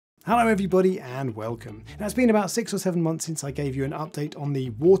Hello everybody and welcome. Now it's been about 6 or 7 months since I gave you an update on the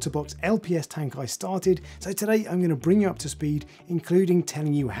Waterbox LPS tank I started, so today I'm going to bring you up to speed, including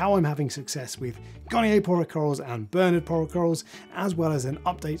telling you how I'm having success with goniopora corals and Bernardpora corals, as well as an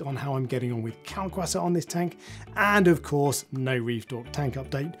update on how I'm getting on with Kalkwasser on this tank, and of course no reef dork tank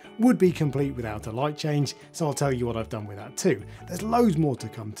update would be complete without a light change, so I'll tell you what I've done with that too. There's loads more to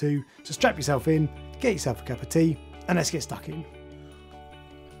come too, so strap yourself in, get yourself a cup of tea, and let's get stuck in.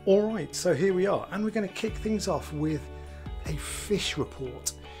 Alright, so here we are, and we're going to kick things off with a fish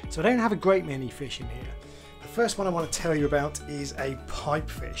report. So I don't have a great many fish in here. The first one I want to tell you about is a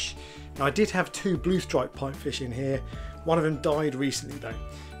pipefish. Now I did have 2 blue stripe pipefish in here. One of them died recently though.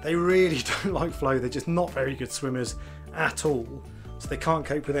 They really don't like flow, they're just not very good swimmers at all, so they can't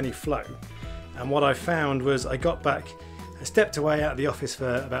cope with any flow. And what I found was I got back, I stepped away out of the office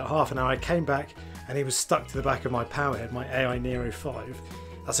for about half an hour, I came back and he was stuck to the back of my powerhead, my AI Nero 5.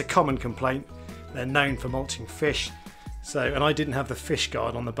 That's a common complaint. They're known for mulching fish. And I didn't have the fish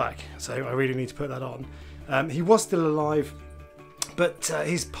guard on the back, so I really need to put that on. He was still alive, but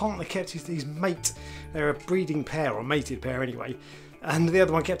his partner kept his mate. They're a breeding pair, or mated pair anyway, and the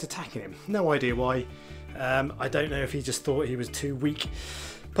other one kept attacking him. No idea why. I don't know if he just thought he was too weak,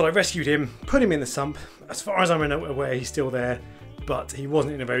 but I rescued him, put him in the sump. As far as I'm aware, he's still there, but he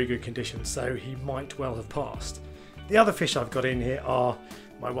wasn't in a very good condition, so he might well have passed. The other fish I've got in here are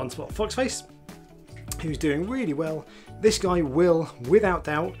my one spot foxface, who's doing really well. This guy will, without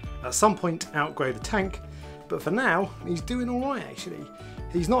doubt, at some point outgrow the tank, but for now he's doing alright actually.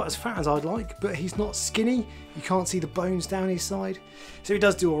 He's not as fat as I'd like, but he's not skinny. You can't see the bones down his side, so he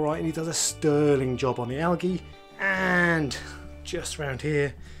does do alright, and he does a sterling job on the algae. And just around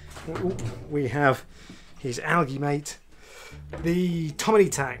here we have his algae mate, the Tommy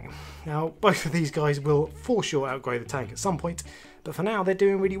Tang. Now both of these guys will for sure outgrow the tank at some point, but for now they're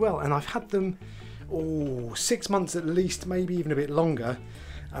doing really well, and I've had them 6 months at least, maybe even a bit longer,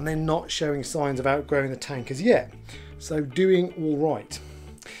 and they're not showing signs of outgrowing the tank as yet, so doing all right.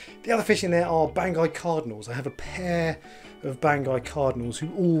 The other fish in there are Banggai cardinals. I have a pair of Banggai cardinals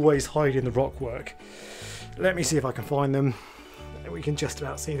who always hide in the rockwork. Let me see if I can find them. We can just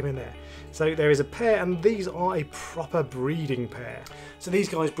about see them in there. So there is a pair, and these are a proper breeding pair. So these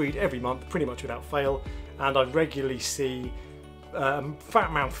guys breed every month pretty much without fail, and I regularly see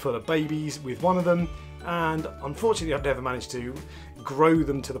fat mouthful of babies with one of them, and unfortunately I've never managed to grow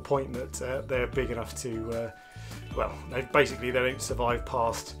them to the point that they're big enough to, well, they don't survive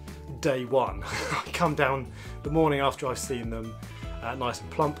past day one. I come down the morning after I've seen them nice and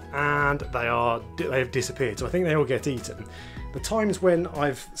plump, and they have disappeared, so I think they all get eaten. The times when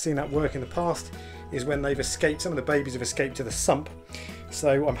I've seen that work in the past is when they've escaped, some of the babies have escaped to the sump,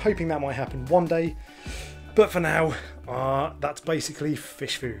 so I'm hoping that might happen one day. But for now, that's basically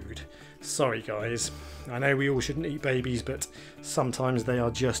fish food. Sorry guys, I know we all shouldn't eat babies, but sometimes they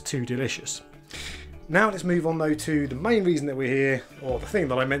are just too delicious. Now let's move on though to the main reason that we're here, or the thing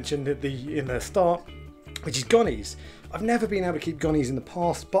that I mentioned in the start, which is gonis. I've never been able to keep gonis in the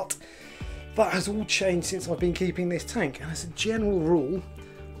past, but that has all changed since I've been keeping this tank. And as a general rule,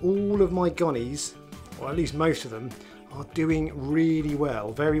 all of my gonis, or at least most of them, are doing really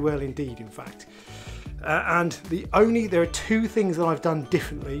well, very well indeed in fact. And there are 2 things that I've done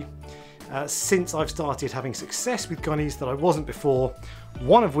differently since I've started having success with gonis that I wasn't before.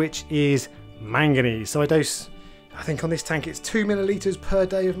 One of which is manganese. So I dose, I think on this tank it's 2 millilitres per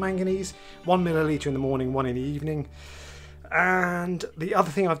day of manganese, 1 milliliter in the morning, 1 in the evening. And the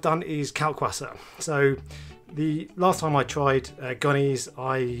other thing I've done is Kalkwasser. So the last time I tried gonis,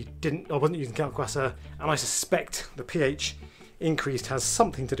 I wasn't using Kalkwasser, and I suspect the pH increased has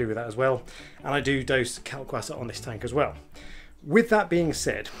something to do with that as well, and I do dose Kalkwasser on this tank as well. With that being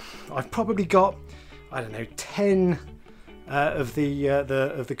said, I've probably got, I don't know, 10 of the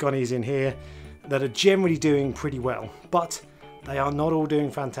gonis in here that are generally doing pretty well, but they are not all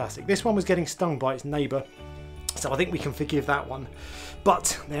doing fantastic. This one was getting stung by its neighbour, so I think we can forgive that one,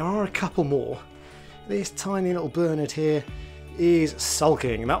 but there are a couple more. This tiny little Bernard here is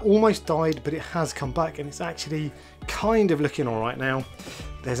sulking. That almost died, but it has come back, and it's actually kind of looking alright now.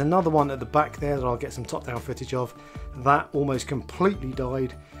 There's another one at the back there that I'll get some top down footage of. That almost completely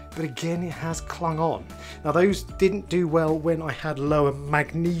died, but again it has clung on. Now those didn't do well when I had lower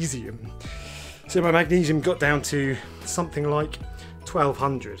magnesium. So my magnesium got down to something like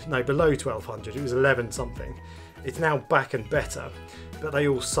 1200, no, below 1200, it was 11 something. It's now back and better, but they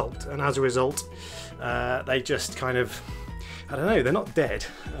all sulked, and as a result they just kind of, I don't know, they're not dead,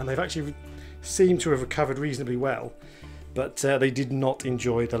 and they've actually seemed to have recovered reasonably well, but they did not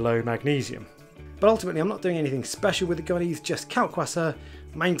enjoy the low magnesium. But ultimately I'm not doing anything special with the gonis, just Kalkwasser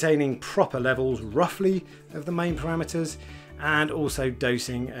maintaining proper levels roughly of the main parameters, and also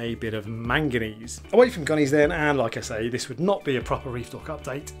dosing a bit of manganese. Away from Gonis then, and like I say, this would not be a proper reef dock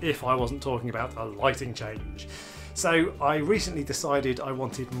update if I wasn't talking about a lighting change. So I recently decided I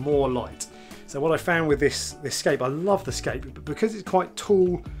wanted more light. So what I found with this scape, I love the scape, but because it's quite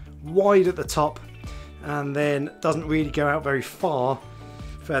tall, wide at the top, and then doesn't really go out very far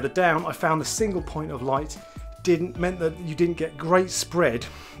further down, I found the single point of light meant that you didn't get great spread,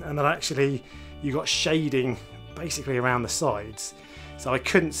 and that actually you got shading basically around the sides. So I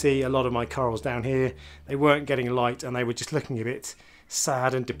couldn't see a lot of my corals down here. They weren't getting light, and they were just looking a bit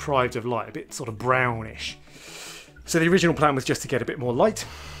sad and deprived of light, a bit sort of brownish. So the original plan was just to get a bit more light.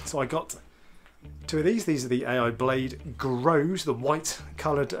 So I got two of these. These are the AI Blade Grows, the white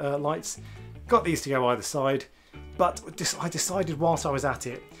coloured lights. Got these to go either side, but I decided whilst I was at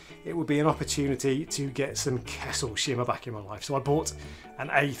it, it would be an opportunity to get some Kessil shimmer back in my life. So I bought an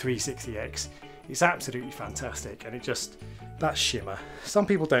A360X. It's absolutely fantastic, and that shimmer. Some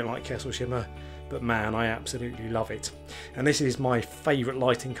people don't like Kessil shimmer, but man, I absolutely love it. And this is my favourite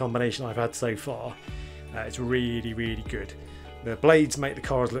lighting combination I've had so far. It's really, really good. The blades make the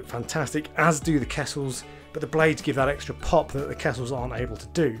corals look fantastic, as do the Kessils, but the blades give that extra pop that the Kessils aren't able to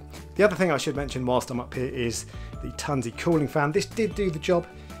do. The other thing I should mention whilst I'm up here is the Tunze cooling fan. This did do the job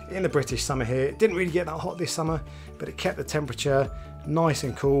in the British summer here. It didn't really get that hot this summer, but it kept the temperature nice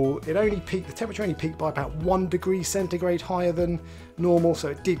and cool. The temperature only peaked by about 1 degree centigrade higher than normal, so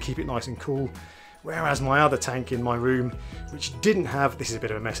it did keep it nice and cool. Whereas my other tank in my room, which didn't have, this is a bit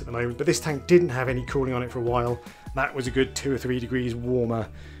of a mess at the moment, but this tank didn't have any cooling on it for a while. That was a good 2 or 3 degrees warmer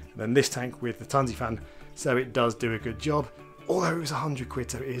than this tank with the Tunze fan, so it does do a good job, although it was 100 quid,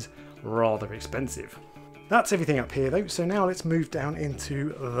 so it is rather expensive. That's everything up here though, so now let's move down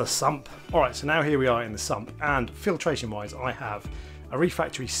into the sump. Alright, so now here we are in the sump, and filtration wise I have a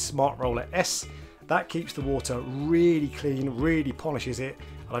Refractory Smart Roller S. That keeps the water really clean, really polishes it,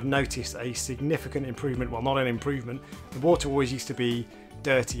 and I've noticed a significant improvement. Well, not an improvement, the water always used to be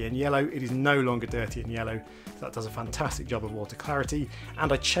dirty and yellow. It is no longer dirty and yellow, so that does a fantastic job of water clarity.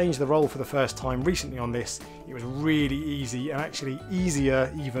 And I changed the roll for the first time recently on this. It was really easy, and actually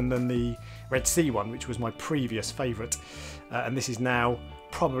easier even than the Red Sea one, which was my previous favourite, and this is now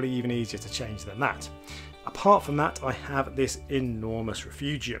probably even easier to change than that. Apart from that, I have this enormous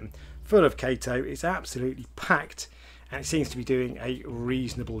refugium full of Kato. It's absolutely packed, and it seems to be doing a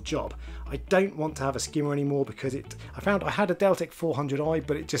reasonable job. I don't want to have a skimmer anymore because I found I had a Deltec 400i,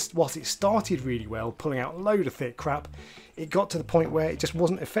 but whilst it started really well, pulling out a load of thick crap, it got to the point where it just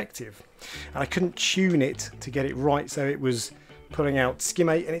wasn't effective, and I couldn't tune it to get it right, so it was pulling out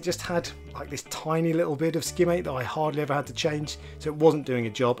skimmate, and it just had like this tiny little bit of skimmate that I hardly ever had to change, so it wasn't doing a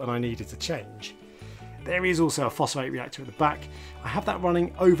job and I needed to change. There is also a phosphate reactor at the back. I have that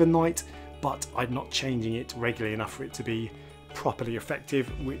running overnight, but I'm not changing it regularly enough for it to be properly effective,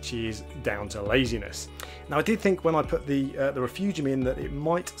 which is down to laziness. Now, I did think when I put the refugium in that it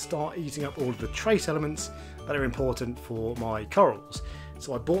might start eating up all of the trace elements that are important for my corals.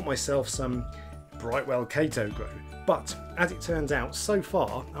 So I bought myself some Brightwell Kato Grow. But as it turns out, so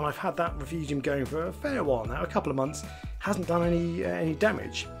far, and I've had that refugium going for a fair while now, a couple of months, hasn't done any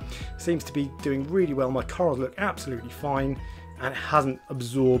damage. Seems to be doing really well. My corals look absolutely fine, and it hasn't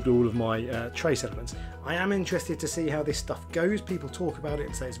absorbed all of my trace elements. I am interested to see how this stuff goes. People talk about it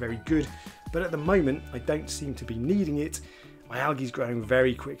and say it's very good, but at the moment I don't seem to be needing it. My algae is growing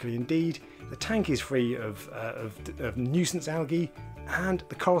very quickly indeed. The tank is free of nuisance algae, and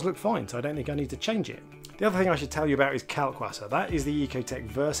the corals look fine, so I don't think I need to change it. The other thing I should tell you about is Kalkwasser. That is the Ecotech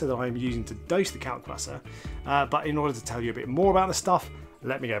Versa that I'm using to dose the Kalkwasser, but in order to tell you a bit more about the stuff,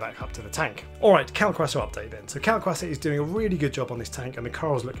 let me go back up to the tank. Alright, Kalkwasser update then. So Kalkwasser is doing a really good job on this tank, and the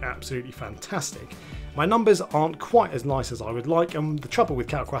corals look absolutely fantastic. My numbers aren't quite as nice as I would like, and the trouble with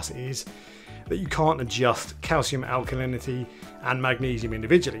Kalkwasser is that you can't adjust calcium alkalinity and magnesium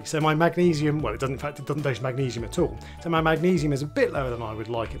individually. So my magnesium, well, it doesn't dose magnesium at all. So my magnesium is a bit lower than I would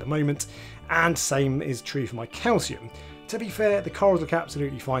like at the moment, and same is true for my calcium. To be fair, the corals look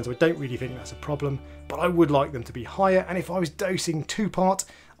absolutely fine, so I don't really think that's a problem, but I would like them to be higher, and if I was dosing 2-part,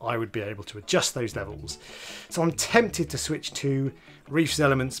 I would be able to adjust those levels. So I'm tempted to switch to Reef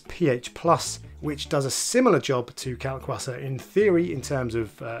Elements pH+, which does a similar job to Kalkwasser in theory in terms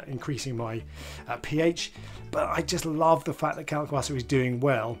of increasing my pH, but I just love the fact that Kalkwasser is doing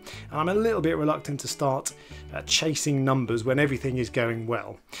well, and I'm a little bit reluctant to start chasing numbers when everything is going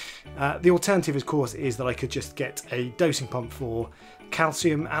well. The alternative, of course, is that I could just get a dosing pump for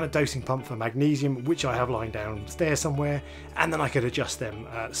calcium and a dosing pump for magnesium, which I have lying downstairs somewhere, and then I could adjust them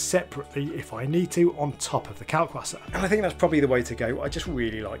separately if I need to on top of the Kalkwasser. And I think that's probably the way to go. I just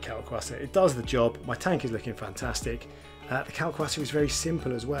really like Kalkwasser. It does the job. My tank is looking fantastic. The Kalkwasser is very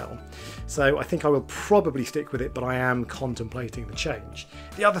simple as well. So I think I will probably stick with it, but I am contemplating the change.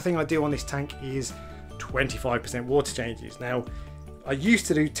 The other thing I do on this tank is 25% water changes. Now, I used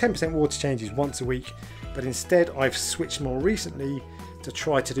to do 10% water changes once a week, but instead I've switched more recently to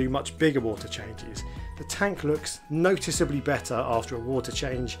try to do much bigger water changes. The tank looks noticeably better after a water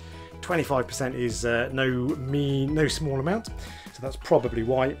change. 25% is no small amount, so that's probably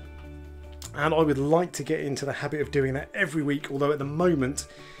why. And I would like to get into the habit of doing that every week, although at the moment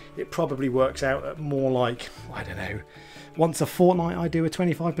it probably works out at more like, I don't know, once a fortnight I do a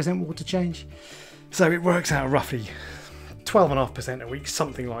 25% water change. So it works out roughly 12.5% a week,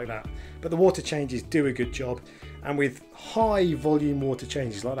 something like that. But the water changes do a good job, and with high volume water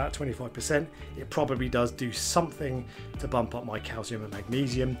changes like that, 25%, it probably does do something to bump up my calcium and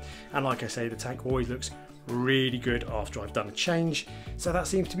magnesium. And like I say, the tank always looks really good after I've done a change, so that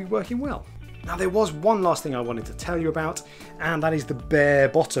seems to be working well. Now, there was one last thing I wanted to tell you about, and that is the bare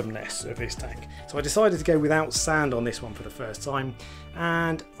bottomness of this tank. So I decided to go without sand on this one for the first time,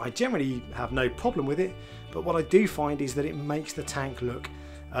 and I generally have no problem with it, but what I do find is that it makes the tank look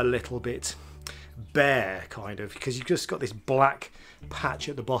a little bit bare, kind of, because you've just got this black patch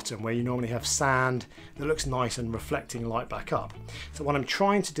at the bottom where you normally have sand that looks nice and reflecting light back up. So what I'm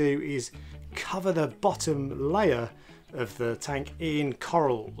trying to do is cover the bottom layer of the tank in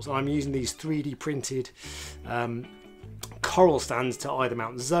corals, and I'm using these 3D printed coral stands to either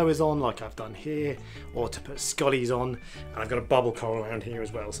mount zoas on, like I've done here, or to put scollies on, and I've got a bubble coral around here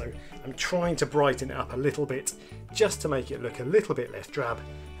as well. So I'm trying to brighten it up a little bit just to make it look a little bit less drab,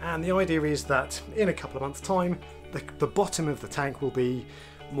 and the idea is that in a couple of months time the bottom of the tank will be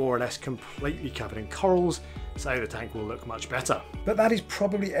more or less completely covered in corals, so the tank will look much better. But that is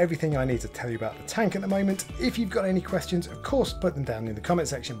probably everything I need to tell you about the tank at the moment. If you've got any questions, of course, put them down in the comment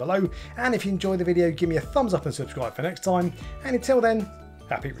section below, and if you enjoyed the video, give me a thumbs up and subscribe for next time, and until then,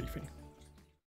 happy reefing.